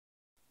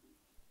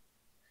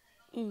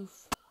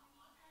Oof.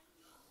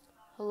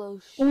 Hello.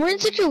 I'm wearing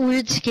such a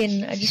weird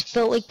skin. I just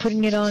felt like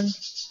putting it on.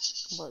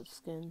 What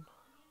skin?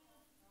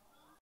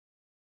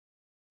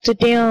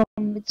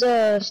 It's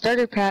a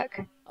starter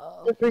pack.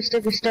 Oh. The first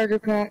ever starter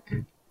pack.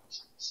 Okay.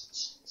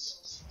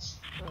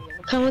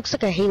 Kinda looks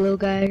like a Halo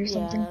guy or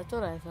something. Yeah, that's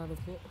what I thought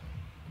of it.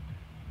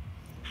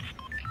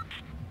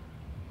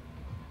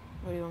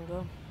 Where do you want to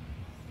go?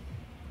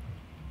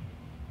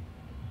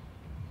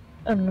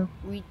 I don't know.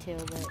 Retail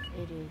that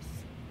it is.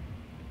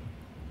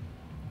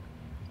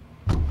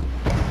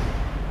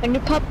 And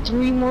you pop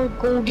 3 more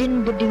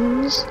golden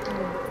balloons,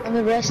 and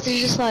the rest is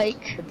just like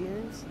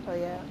Badoons? Oh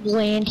yeah.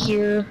 land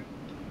here.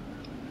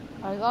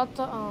 I got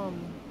the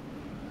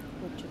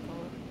what you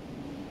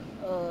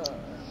call it?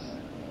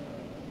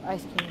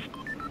 Ice cream.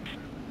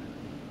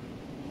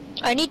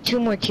 I need 2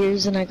 more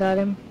tiers and I got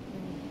him.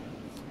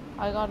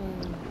 I got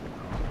an.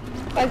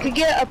 I could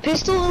get a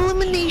pistol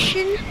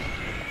elimination.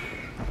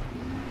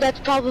 That's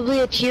probably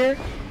a tier.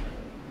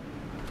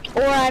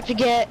 Or I have to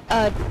get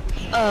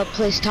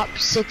place top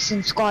 6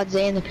 in squads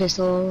A and the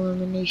pistol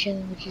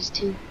elimination, which is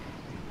 2.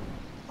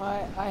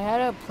 I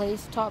had a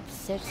place top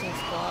 6 in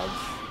squads,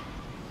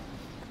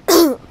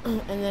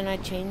 and then I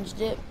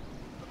changed it,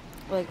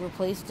 like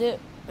replaced it,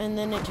 and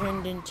then it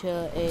turned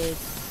into a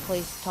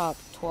place top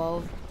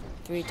 12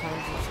 3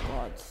 times in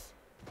squads.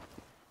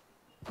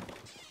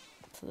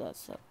 So that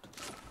sucked.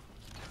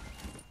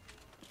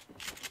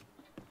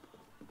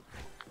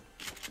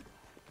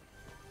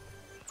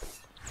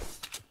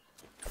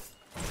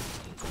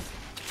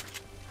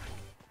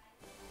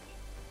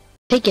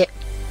 Take it.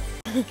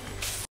 I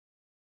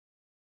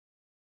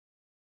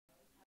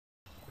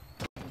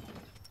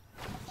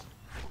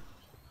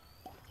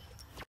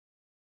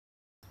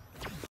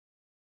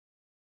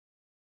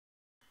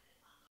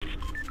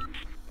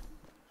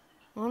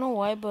don't know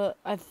why, but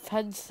I've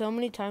had so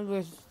many times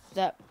where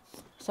that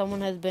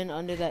someone has been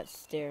under that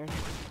stair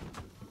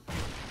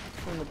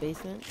from the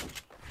basement.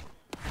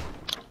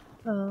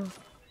 Oh,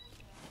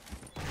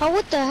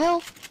 what the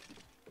hell?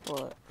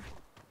 What?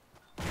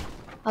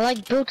 I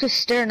like built a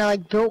stair and I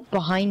like built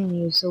behind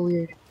me. It's so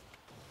weird.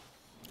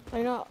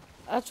 I know.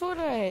 That's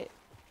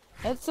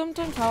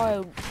sometimes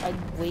how I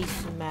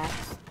waste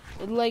mats.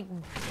 It like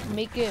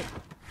make it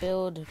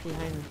build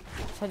behind me.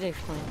 It's hard to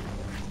explain.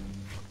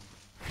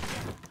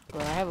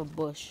 But I have a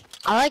bush.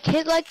 I like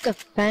hit like the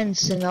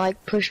fence and I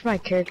like push my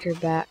character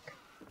back.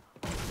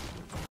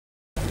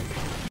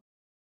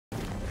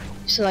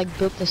 So like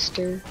built the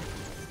stair.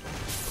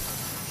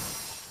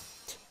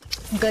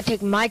 I'm gonna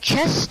take my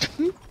chest.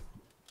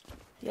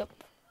 Yep.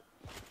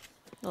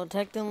 No,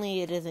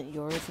 technically it isn't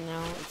yours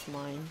now. It's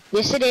mine.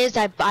 Yes, it is.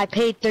 I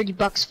paid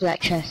 $30 for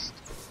that chest.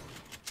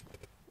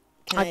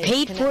 I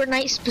paid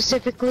Fortnite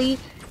specifically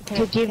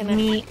to give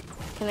me.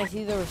 Can I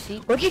see the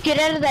receipt? What'd you get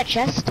out of that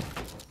chest?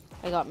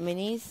 I got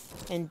minis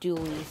and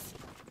dualies.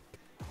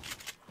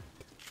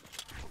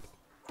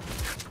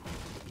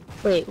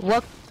 Wait,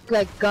 what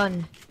like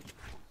gun?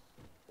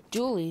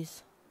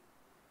 Dualies.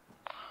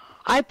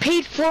 I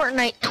paid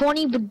Fortnite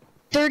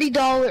 $30,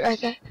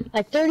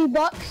 like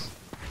 $30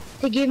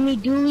 to give me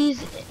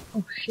dualies.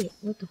 Oh shit!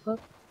 What the fuck?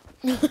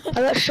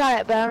 I got shot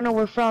at, but I don't know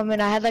where from,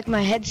 and I had like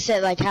my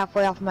headset like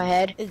halfway off my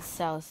head. It's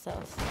south.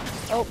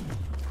 Oh.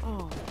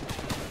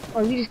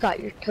 Oh, you just got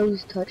your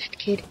toes touched,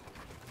 kid.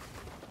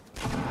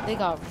 They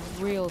got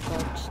real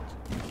touched.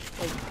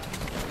 Like,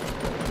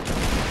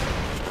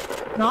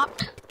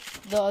 Knocked.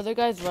 the other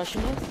guy's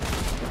rushing us.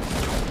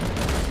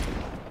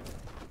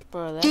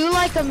 Bro, that. Do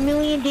like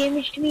 1,000,000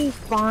 damage to me?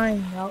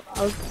 Fine.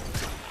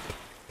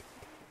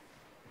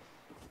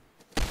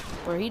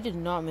 Bro, he did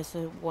not miss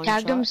a one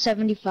Tagged shot. him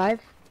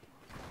 75.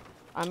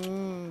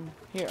 I'm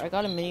here. I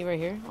got a mini right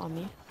here on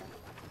me.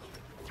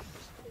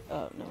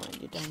 Oh no, I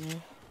get down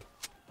there.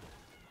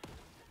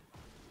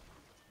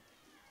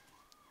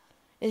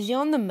 Is he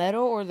on the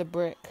metal or the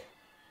brick?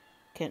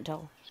 Can't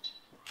tell.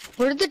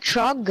 Where did the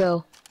trog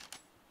go?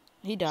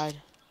 He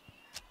died.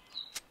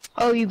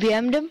 Oh, you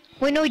BM'd him?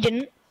 Wait, no, he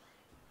didn't.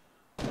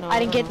 No, I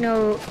didn't get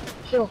no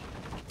kill.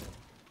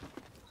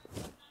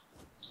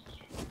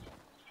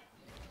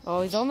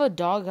 Oh, he's on the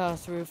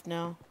doghouse roof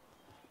now.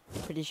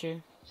 Pretty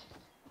sure.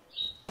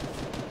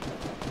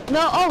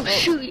 No, oh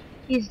shoot,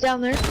 he's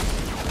down there.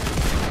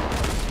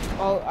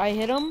 Oh, I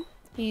hit him.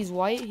 He's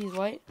white.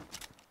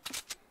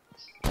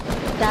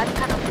 That's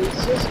kind of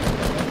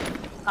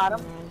racist. Got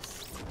him.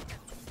 Nice.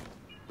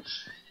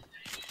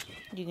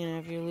 You can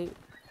have your loot.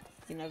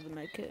 You can have the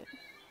med kit.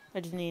 I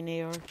just need an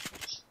AR.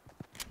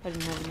 I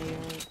didn't have an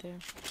AR right there.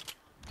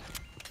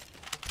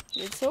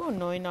 It's so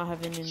annoying not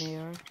having an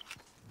AR.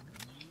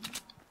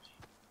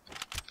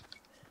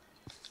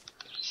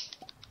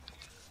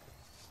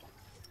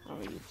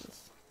 I'll use this.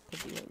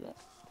 Could be like that.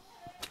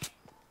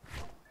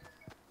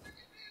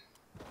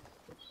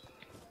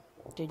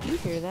 Did you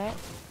hear that?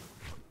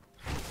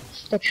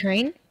 The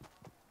train?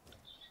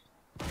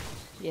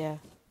 Yeah.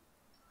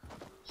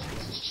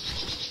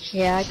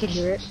 Yeah, I could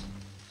hear it.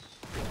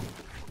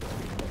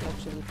 That's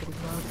actually pretty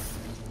loud.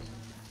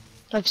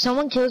 If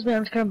someone kills me,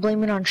 I'm just gonna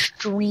blame it on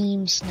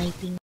stream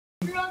sniping.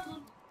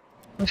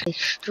 Much like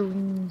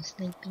stream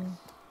sniping.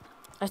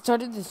 I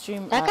started the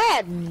stream. That guy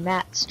had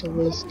mats to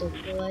waste, I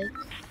feel like.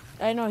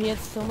 I know, he had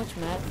so much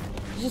mats.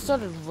 He just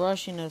started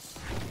rushing us.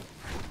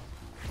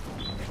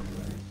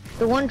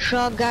 The one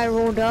truck guy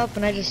rolled up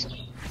and I didn't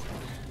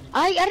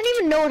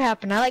even know what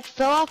happened. I like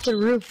fell off the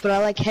roof, but I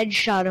like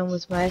headshot him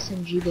with my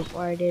SMG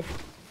before I did.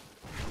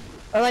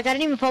 Or like I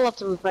didn't even fall off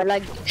the roof. I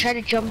like tried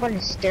to jump on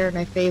his stair and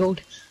I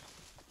failed.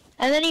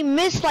 And then he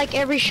missed like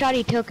every shot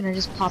he took and I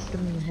just popped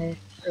him in the head.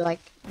 Or like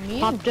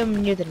popped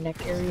him near the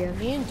neck area.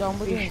 Me and Dom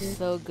were doing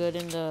so good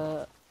in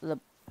the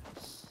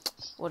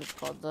what it's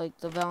called, like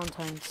the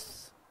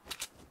Valentine's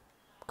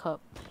Cup.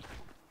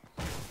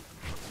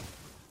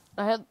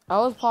 I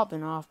was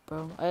popping off,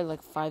 bro. I had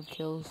like 5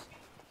 kills.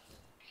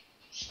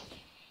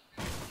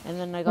 And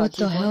then I got what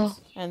 2 the points. hell?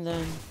 And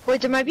then wait,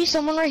 there might be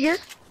someone right here.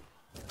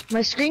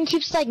 My screen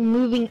keeps like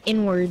moving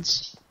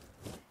inwards.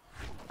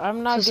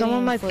 I'm not. So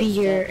someone might be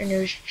here and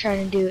they're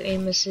trying to do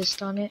aim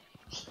assist on it.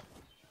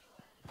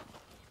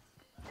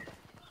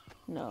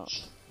 No.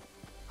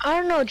 I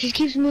don't know. It just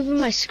keeps moving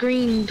my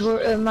screen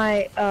toward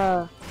my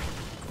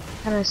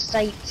kind of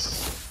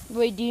sights.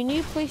 Wait, do you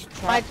need to place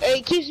traps? Like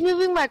it keeps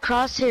moving my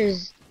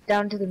crosshairs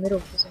down to the middle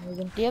for some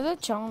reason. Do you have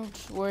a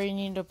challenge where you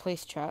need to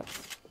place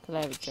traps? Cause I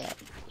have a trap.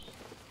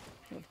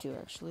 I have 2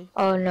 actually.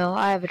 Oh no,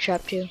 I have a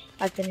trap too.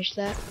 I finished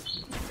that.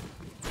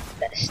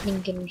 That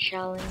sneaking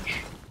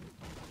challenge.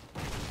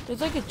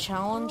 There's like a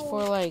challenge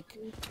for like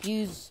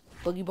use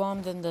boogie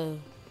bombs and the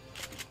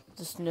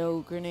snow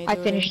grenades. I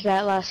finished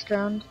that last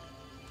round.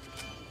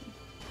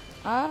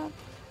 I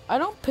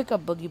don't pick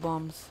up boogie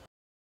bombs.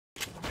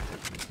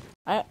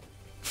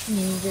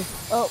 Neither.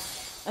 Oh,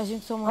 I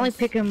think someone. Only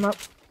pick him up.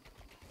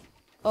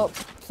 Oh,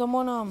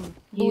 someone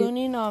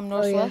ballooning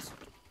northwest.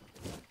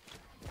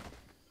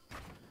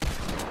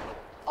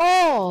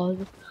 Oh,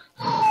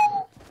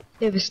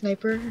 they have a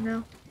sniper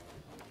now.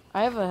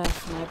 I have a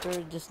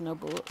sniper, just no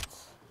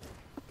bullets.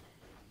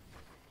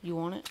 You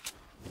want it?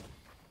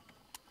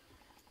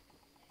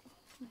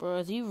 Bro,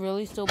 is he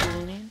really still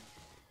ballooning?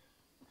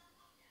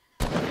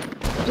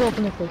 Blow up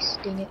in their face,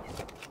 dang it.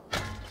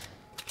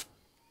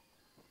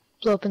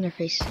 Blow up in their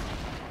face.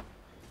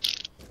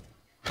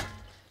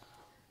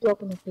 Blow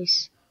up in their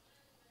face.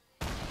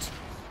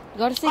 You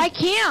gotta say. I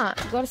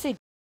can't! You gotta say.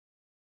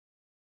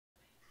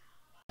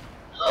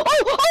 Oh,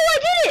 I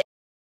did it!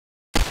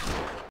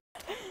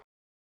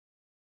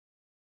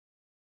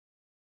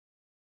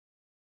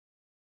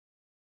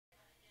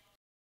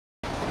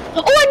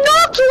 Oh, I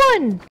knocked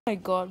one! Oh my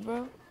god,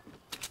 bro.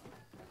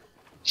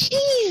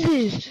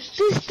 Jesus!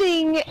 This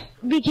thing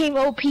became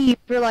OP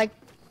for like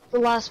the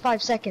last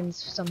 5 seconds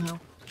somehow.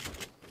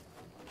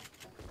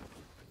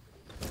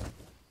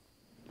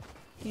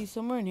 He's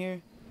somewhere in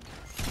here.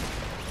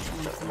 I'm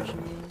gonna finish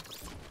him.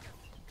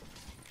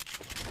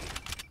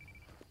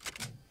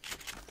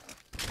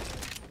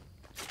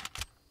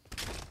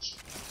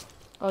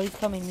 Oh, he's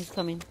coming, he's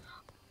coming.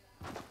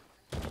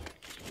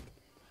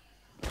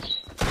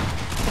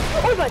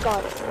 Oh my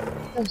god!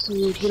 That's so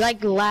weird. He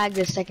like lagged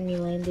the second he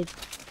landed.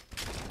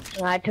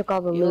 And I took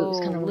all the loot. It was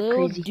kind of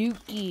crazy.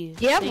 Dookie.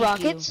 Do you have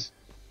rockets?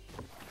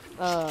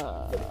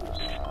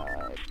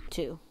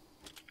 2.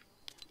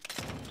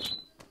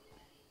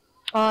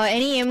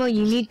 Any ammo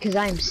you need? Cause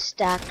I'm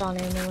stacked on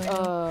ammo right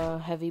now.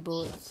 Heavy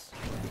bullets.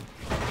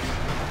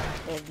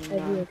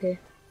 Heavy, okay.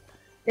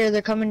 There,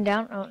 they're coming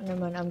down. Oh, never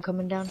mind. I'm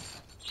coming down.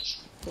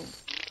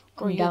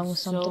 I'm down with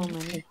something.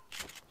 Many.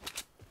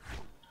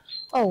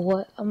 Oh,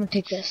 what? I'm gonna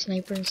take that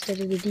sniper instead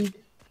of the deep.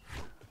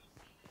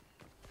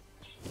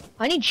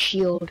 I need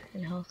shield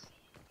and health.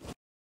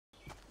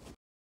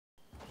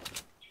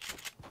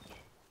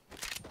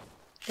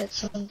 That's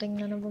something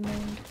none of them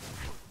owned.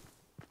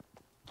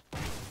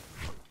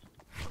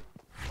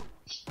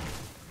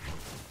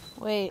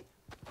 Wait.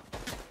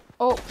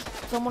 Oh,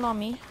 someone on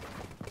me.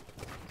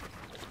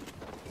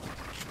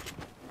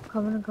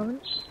 Coming, I'm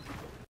coming.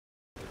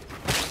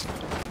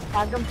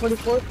 Tagged him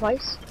 44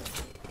 twice.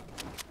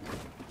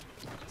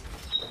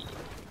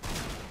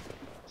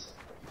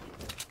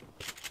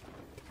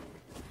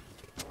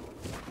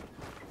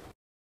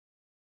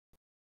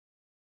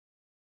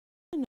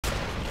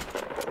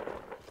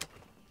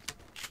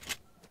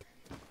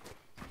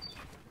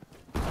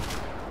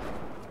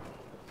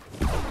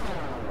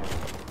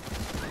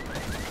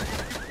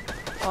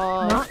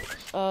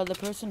 The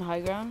person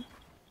high ground,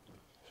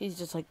 he's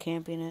just like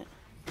camping it.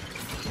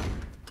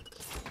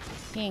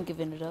 He ain't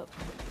giving it up.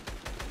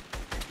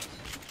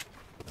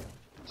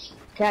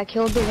 Okay, I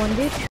killed the one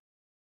dude.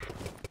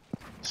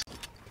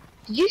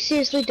 Did you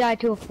seriously die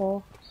to a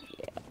fall?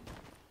 Yeah.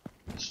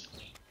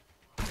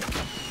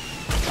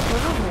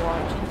 Whoever's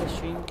watching the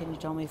stream, can you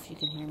tell me if you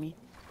can hear me?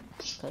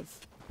 Because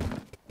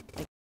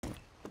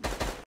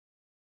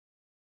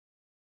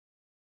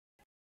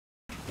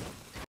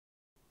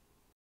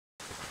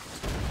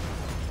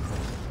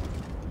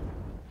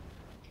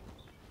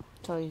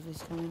tell you if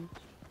he's coming. I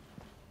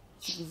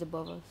think he's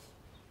above us.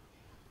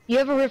 You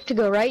have a rift to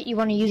go, right? You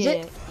want to use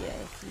it? Yeah.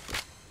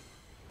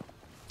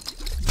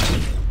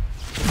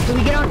 Do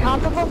we get on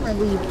top of him or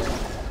leave?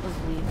 Let's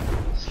leave.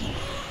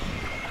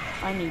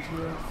 I need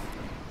heals.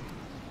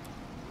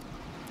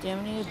 Do you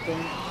have any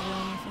advantages or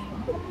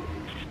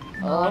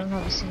anything? No, I don't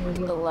have a single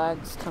The heal.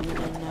 lag's coming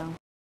in now.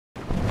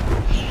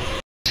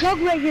 Chug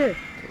right here.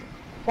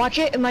 Watch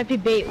it. It might be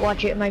bait.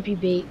 Watch it. It might be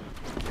bait.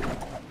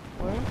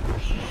 Where?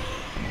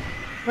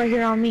 Right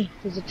here on me.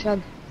 There's a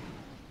chug.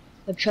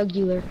 A chug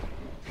dealer.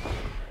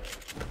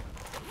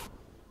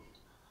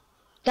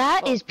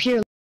 That is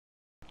pure.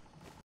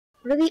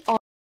 What are the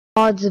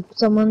odds of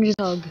someone just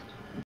chug?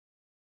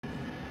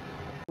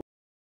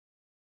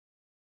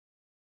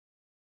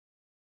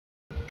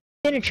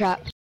 In a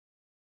trap.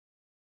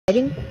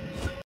 Hiding.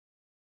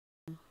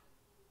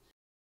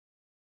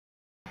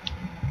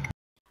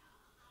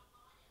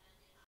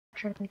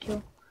 Trying to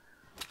kill.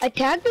 I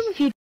tagged him a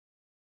few.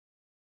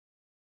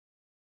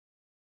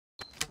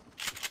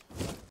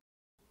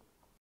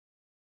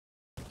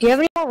 Do you have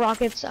any more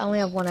rockets? I only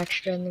have one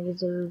extra in the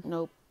reserve.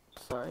 Nope.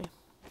 Sorry.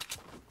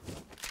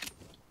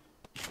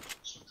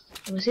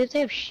 Let's see if they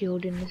have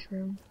shield in this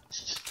room.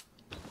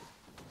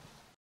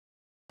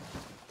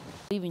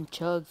 Leaving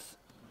chugs,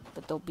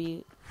 but they'll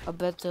be. I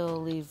bet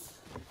they'll leave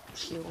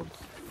shields.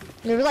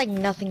 There's like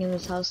nothing in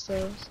this house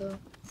though, so.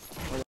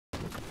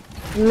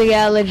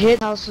 Yeah, legit.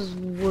 This house is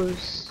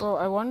worse. Bro,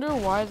 I wonder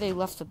why they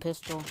left the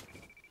pistol.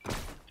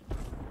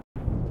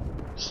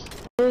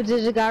 Oh,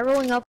 there's a guy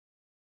rolling up.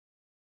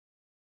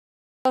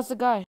 That's the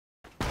guy.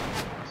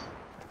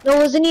 No,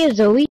 wasn't he a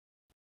Zoe?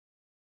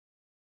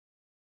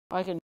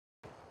 I can.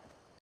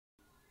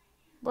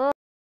 Bro.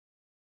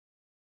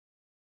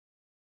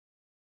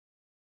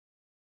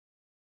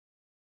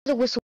 There's a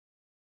whistle.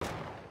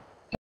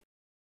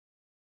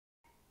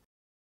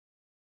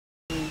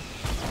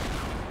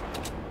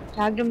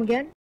 Tagged him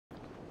again.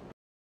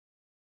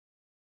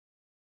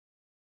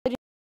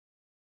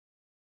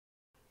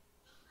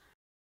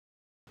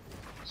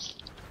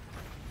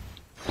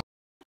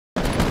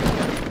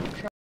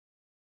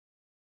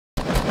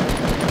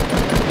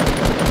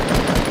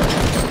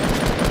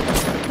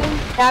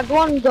 Tagged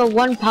one, the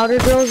one powder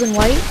girls in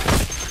white.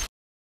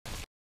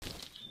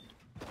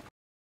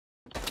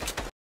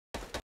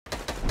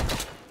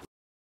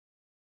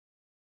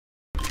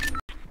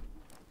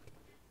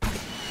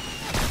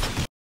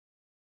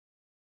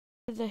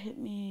 Did that hit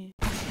me?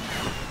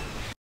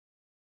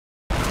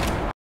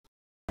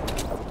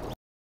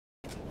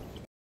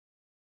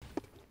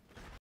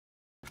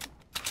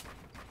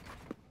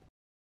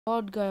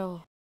 God,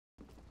 Guile.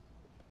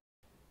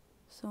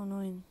 So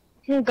annoying.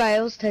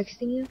 Guile's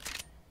texting you.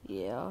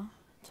 Yeah,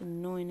 it's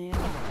annoying. Eh?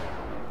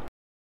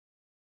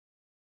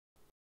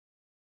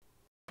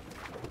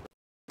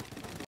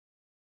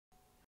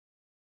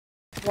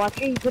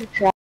 Watching you put a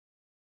trap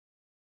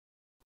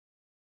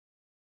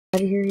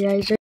out of here, yeah,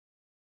 he's right.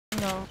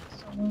 No.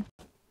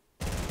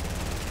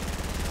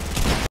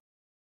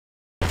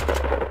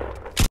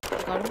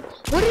 Got him?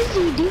 What is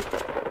he, dude?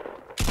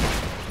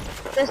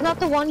 That's not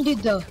the one dude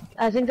though.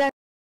 I think that.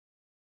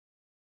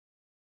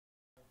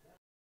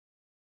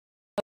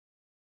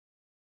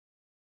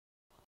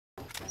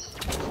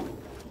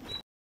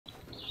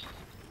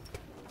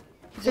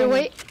 So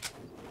wait.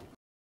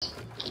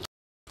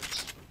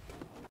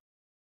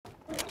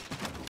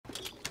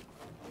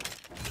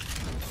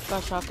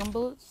 Got shotgun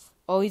bullets?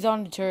 Oh, he's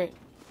on the turret.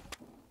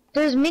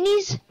 There's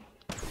minis.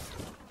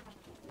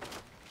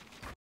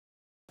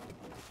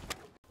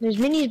 There's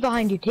minis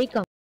behind you. Take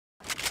them.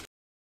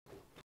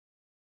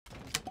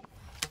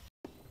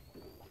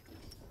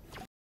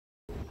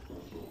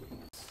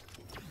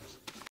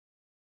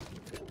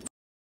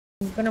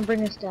 I'm gonna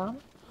bring us down.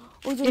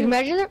 Oh, Did you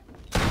measure it?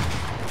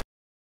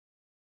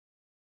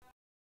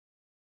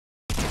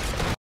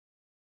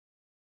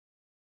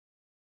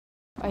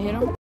 I hit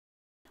him.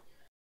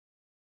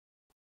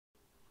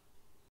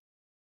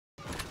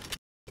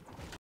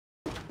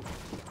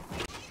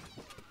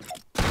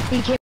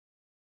 He came.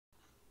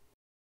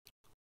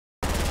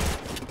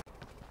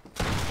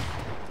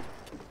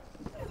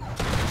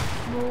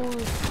 No,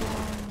 it's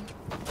gone.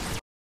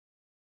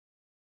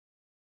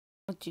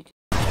 What you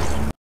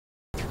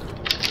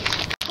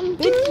I'm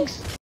doing.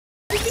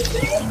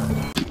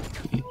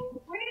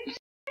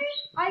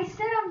 I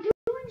said I'm doing.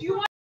 Do you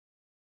want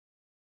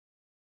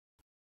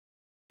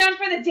down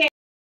for the day?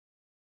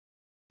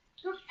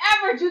 Don't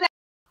ever do that.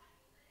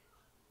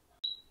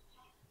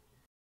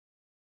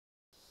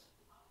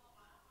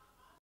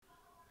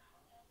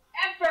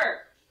 Ever.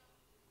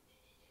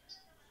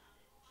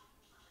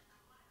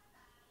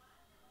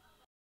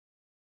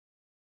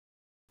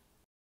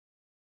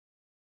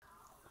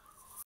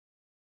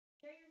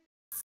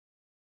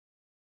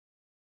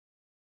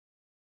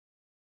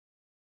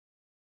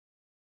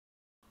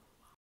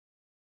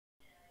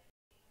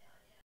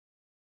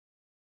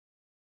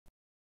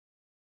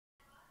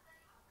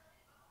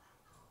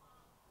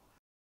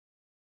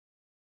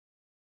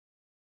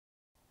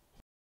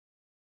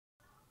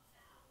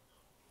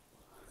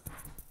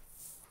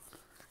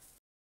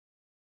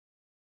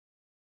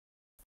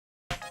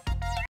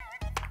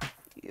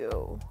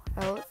 Yo,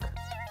 Alec.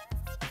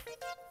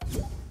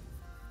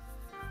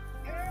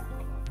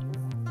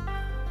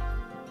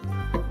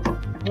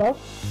 Hello?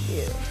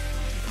 Yeah.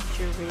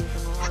 you're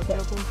raising a lot of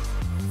trouble.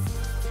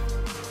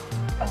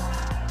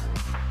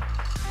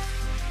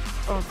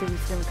 I don't think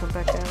he's gonna come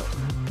back out.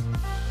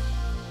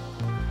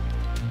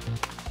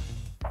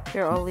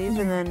 Here, I'll leave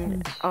and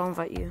then I'll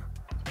invite you.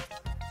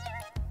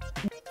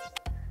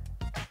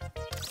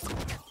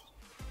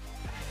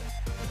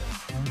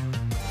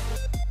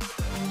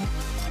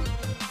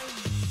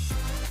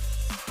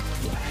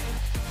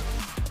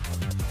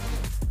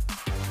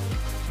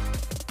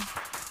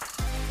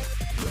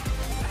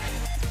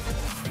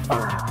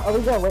 Are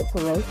we gonna wait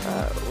for Ray?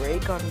 Ray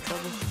got in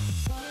trouble.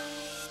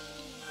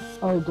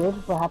 Oh, he did?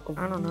 What happened?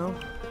 I don't know.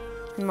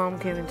 His mom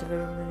came into the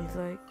room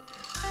and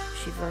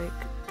she's like,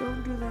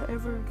 don't do that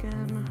ever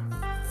again.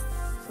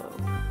 So,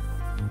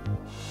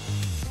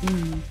 I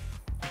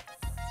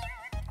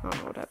don't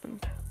know what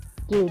happened.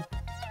 Dude.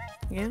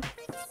 Yeah?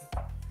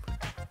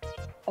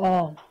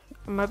 I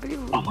might be a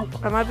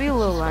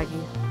little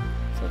laggy.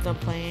 Since I'm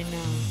playing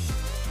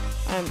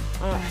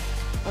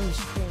I'm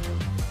screaming.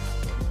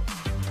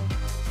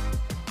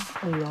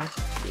 Oh yeah.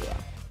 Yeah.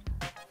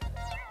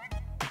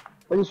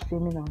 What are you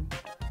streaming on?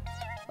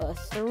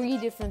 3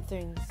 different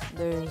things.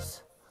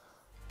 There's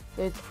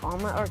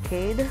Omelet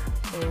Arcade,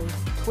 there's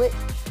Twitch,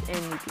 and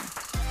YouTube.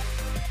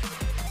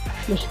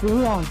 You're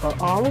streaming on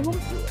all of them?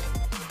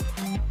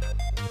 Yeah.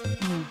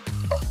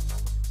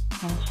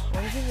 Nice.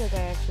 One thing that I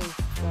actually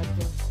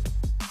subscribed to.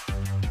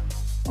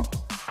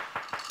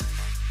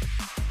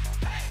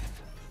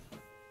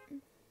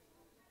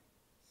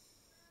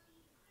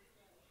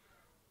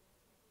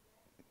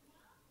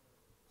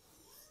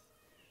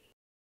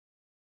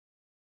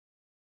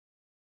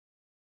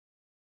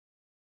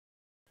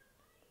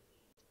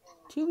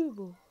 Two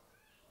people.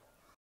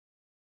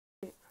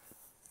 I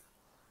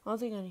don't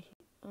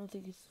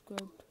think he's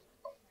subscribed.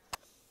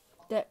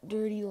 That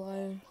dirty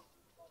liar.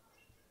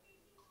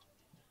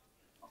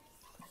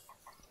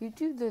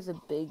 YouTube, there's a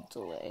big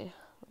delay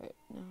right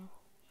now.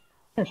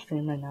 You're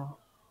streaming now.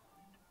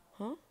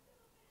 Huh?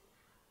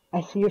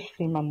 I see your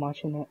stream, I'm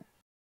watching it.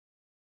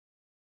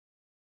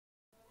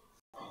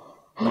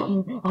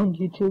 On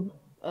YouTube.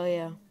 Oh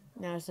yeah.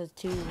 Now it says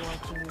 2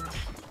 watching you.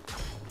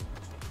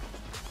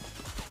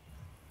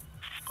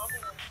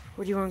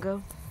 Where do you want to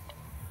go?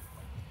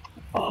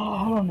 Oh,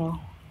 I don't know.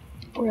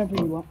 Wherever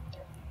you want.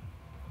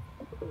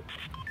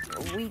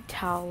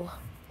 Retail,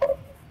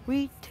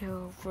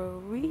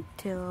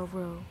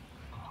 bro.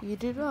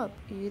 Eat it up,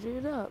 eat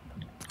it up.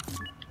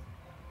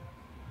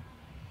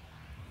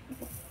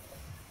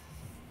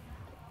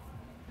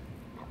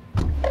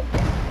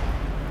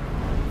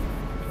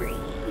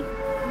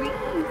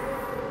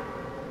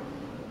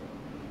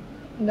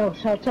 No,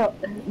 shout out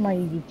my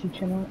YouTube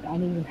channel. I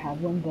don't even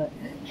have one, but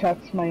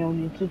shouts my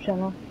own YouTube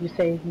channel. You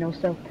say no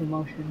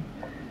self-promotion.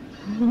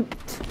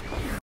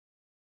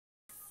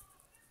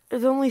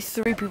 There's only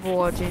 3 people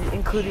watching,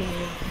 including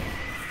you.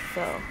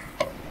 So,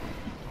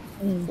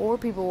 4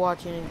 people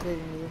watching,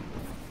 including you.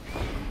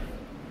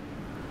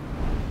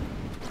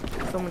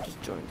 Someone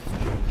just joined the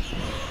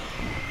stream.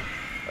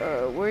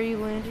 Where are you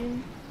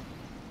landing?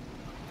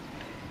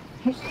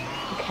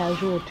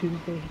 Casual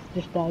Tuesday,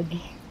 just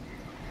doggy.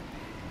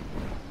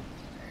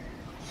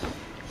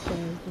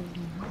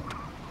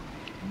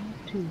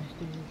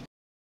 Tuesday.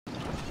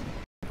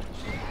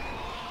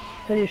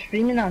 So you're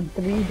streaming on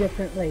 3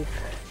 different, like,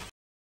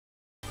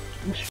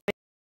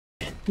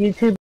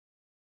 YouTube.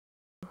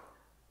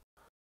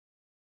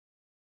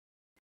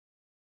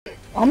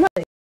 I'm not,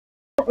 I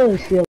don't really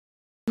see a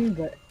lot,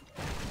 but,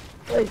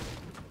 like,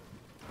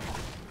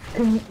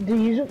 do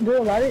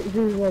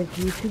like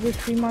YouTubers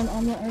stream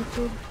on the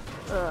arcade?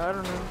 I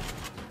don't know.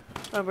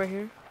 I'm right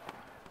here.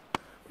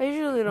 I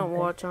usually don't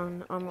watch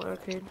on the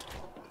arcade.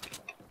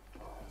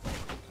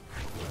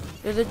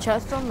 There's a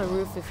chest on the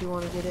roof if you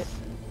want to get it.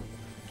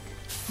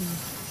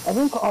 I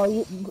think all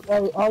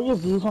your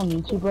views on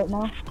YouTube right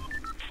now.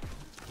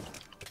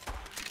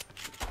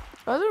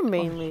 Other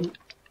mainly.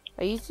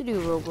 I used to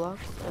do Roblox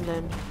and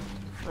then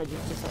I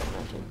just decided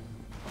not to.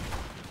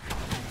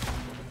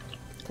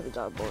 Cause it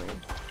got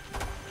boring.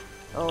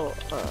 Oh,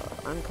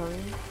 I'm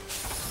coming.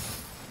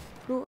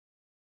 Who?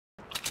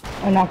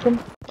 I knocked him.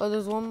 Oh,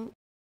 there's one.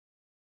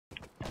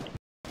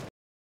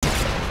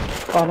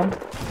 Got him.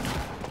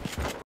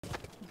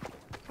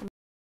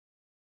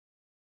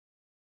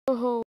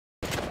 Oh.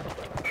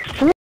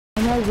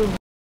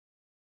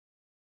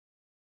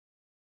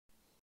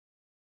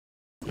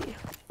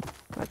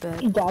 My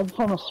bad. He died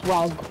from a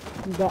swag.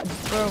 He got.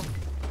 Bro,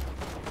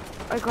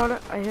 I got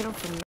it. I hit him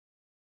from.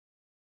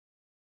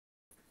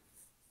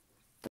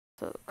 That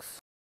sucks.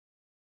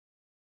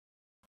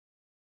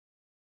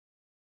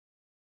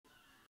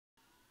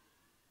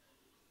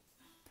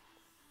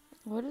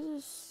 What does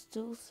it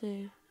still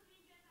say?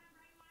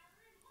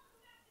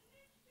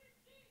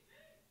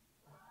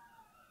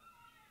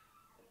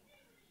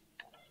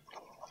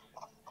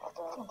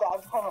 He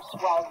died from a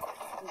swag.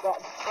 He got.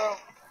 Bro,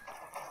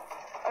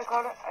 I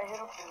got it. I hit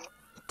him from.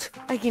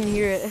 I can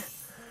hear it.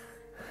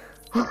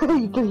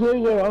 You can hear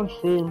your own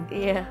stream.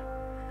 Yeah.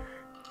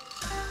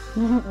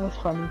 That's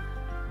funny.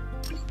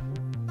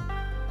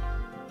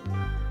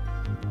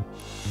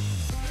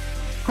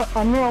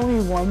 I'm the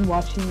only one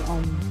watching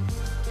on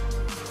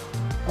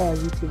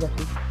YouTube, I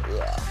think.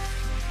 Yeah.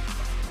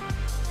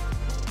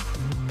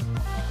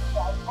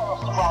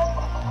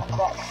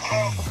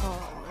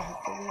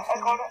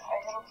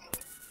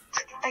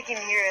 I can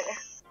hear it.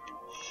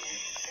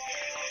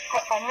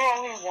 I'm the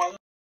only one.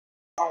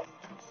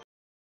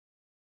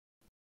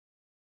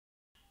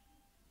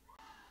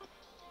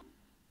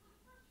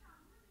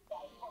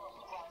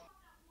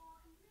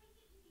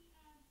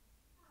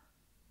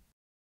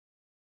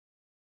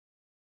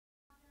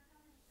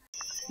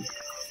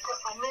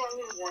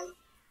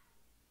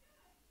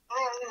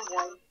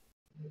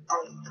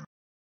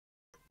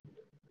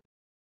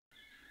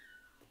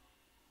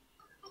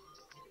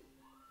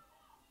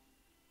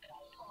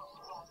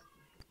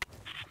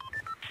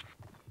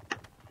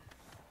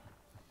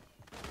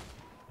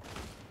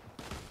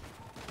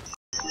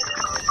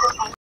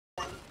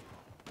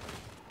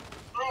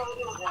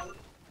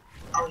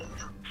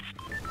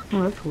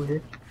 Oh, that's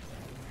weird.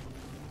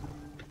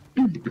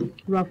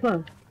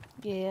 Rafa,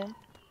 Yeah.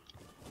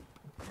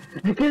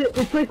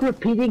 it's like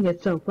repeating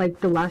itself, like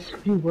the last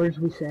few words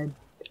we said.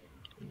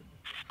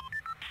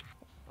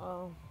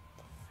 Oh.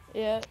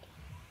 Yeah.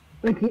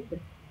 Like you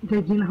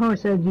know how I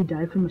said you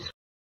died from a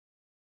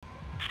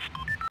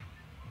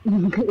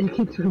it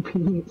keeps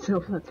repeating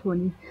itself, that's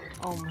funny.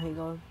 Oh my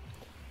god.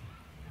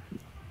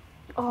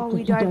 Oh, Like we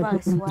you died by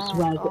from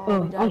swag.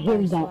 Oh, we I died by hear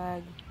that.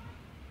 swag.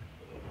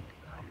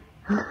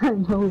 I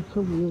know, it's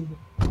so weird.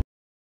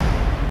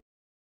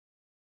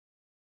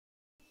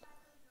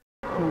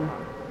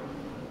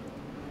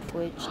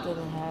 Twitch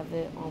doesn't have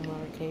it. Alma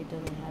Arcade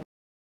doesn't have it.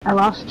 I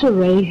lost to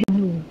Ray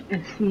in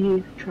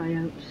SC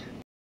tryouts.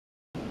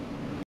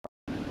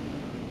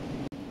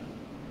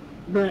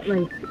 But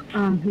like,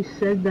 he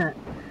said that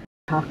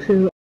talk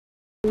to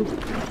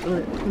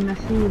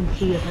messy and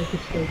see if I could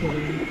still get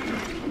in.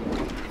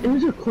 It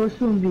was a close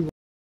 1v1.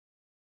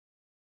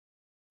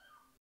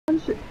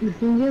 The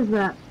thing is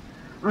that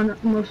on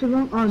most of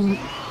them, on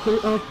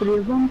all three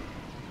of them,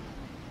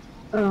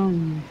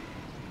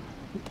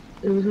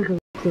 it was like a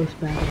close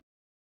battle.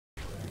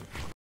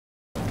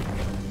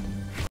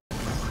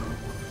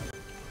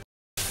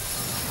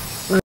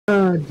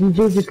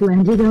 DJ just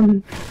landed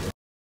on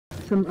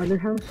some other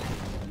house,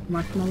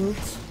 Marshmallow.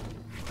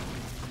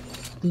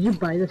 Did you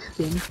buy the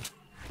skin?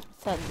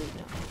 Sadly,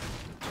 no.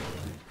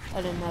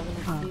 I didn't have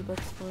enough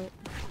V-Bucks for it.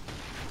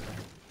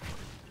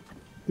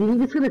 Do you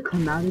think it's gonna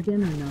come out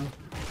again or no?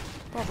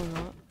 Probably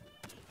not.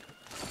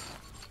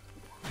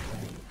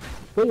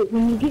 Wait,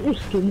 when you get your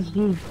skins,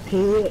 do you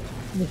pay it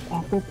with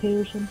Apple Pay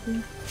or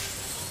something?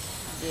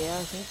 Yeah,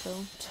 I think so.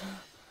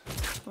 I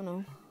don't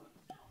know.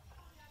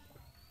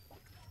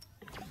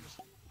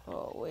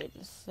 Oh, wait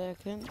a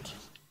second.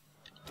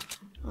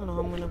 I don't know how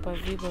I'm gonna buy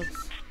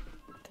V-Bucks.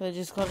 Cause I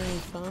just got a new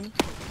phone.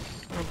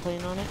 I'm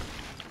playing on it.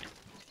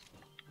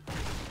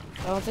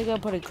 I don't think I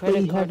put a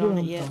credit card on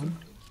it yet.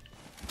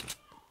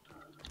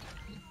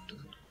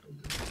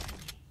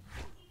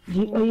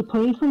 Are you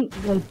playing from,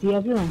 like, do you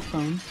have your own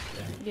phone?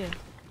 Yeah.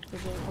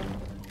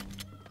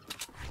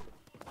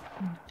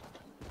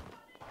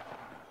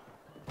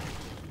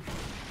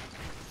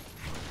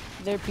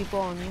 There are people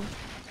on you.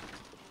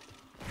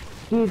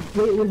 Dude,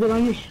 wait, was it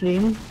on your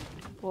stream?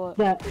 What?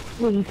 That,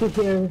 when you could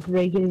hear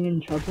Ray getting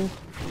in trouble?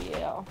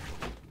 Yeah.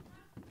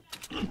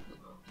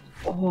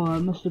 Oh, it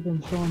must have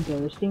been so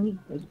embarrassing.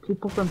 Like,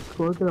 people from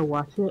school are gonna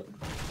watch it.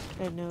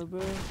 I know,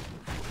 bro.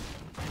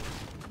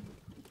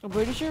 I'm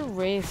pretty sure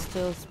Ray is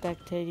still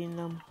spectating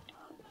them.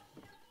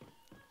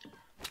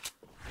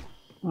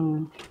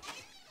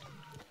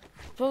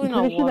 Probably I'm not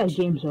pretty sure that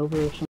watching. game's over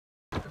or something.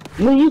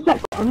 I'm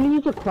gonna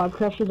use the quad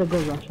crusher to go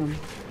rush him.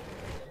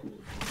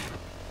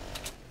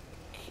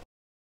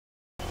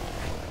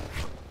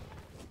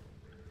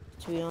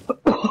 To be honest.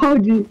 Oh,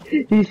 do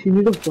you see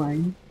me go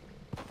flying?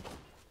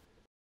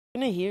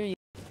 I'm gonna hear you.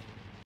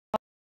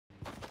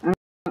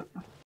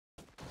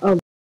 Oh.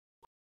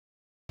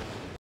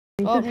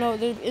 Oh no,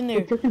 they're in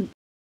there. They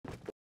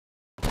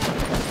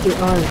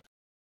are.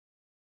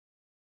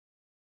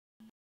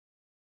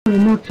 I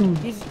knocked him.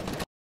 He's...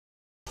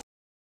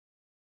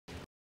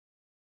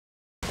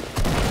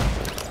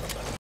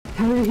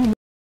 How did he?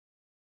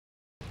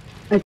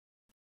 I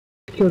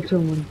killed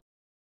someone.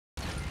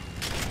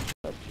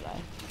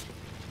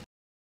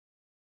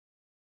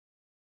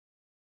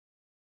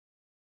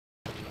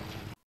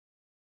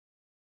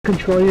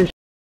 Control your.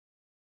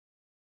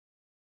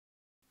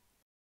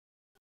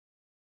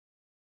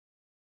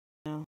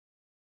 No.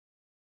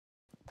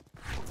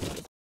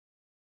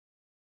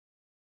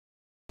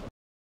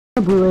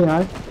 Blue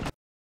AR.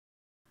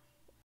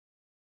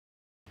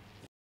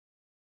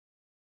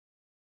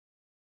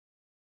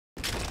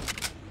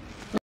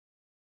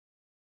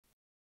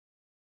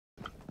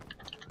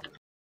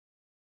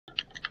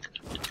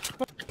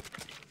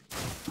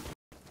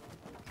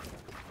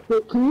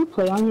 Wait, can you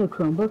play on your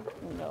Chromebook?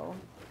 No.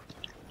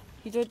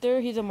 He's right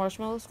there. He's a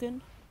marshmallow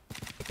skin.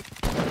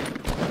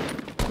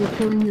 You're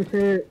killing your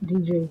favorite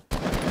DJ.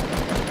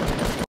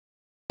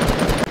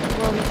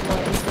 Well, he's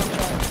what? He's one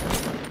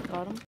shot.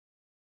 Got him.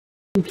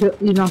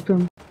 You knocked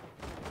him.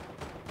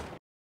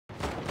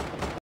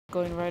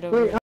 Going right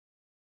over. Wait,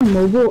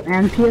 mobile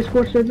and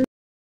PS4 servers?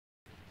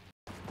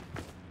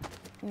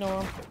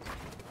 No.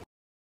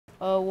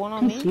 One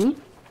on me. PC?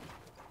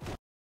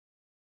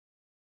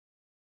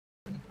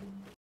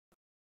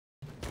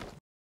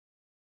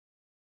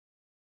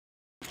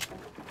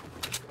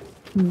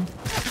 Hmm.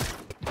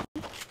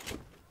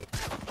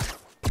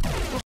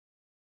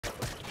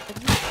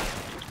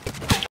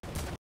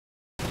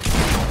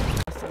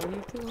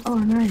 Oh,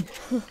 nice.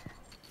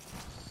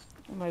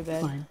 My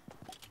bad. Fine.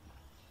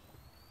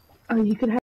 Oh, you could have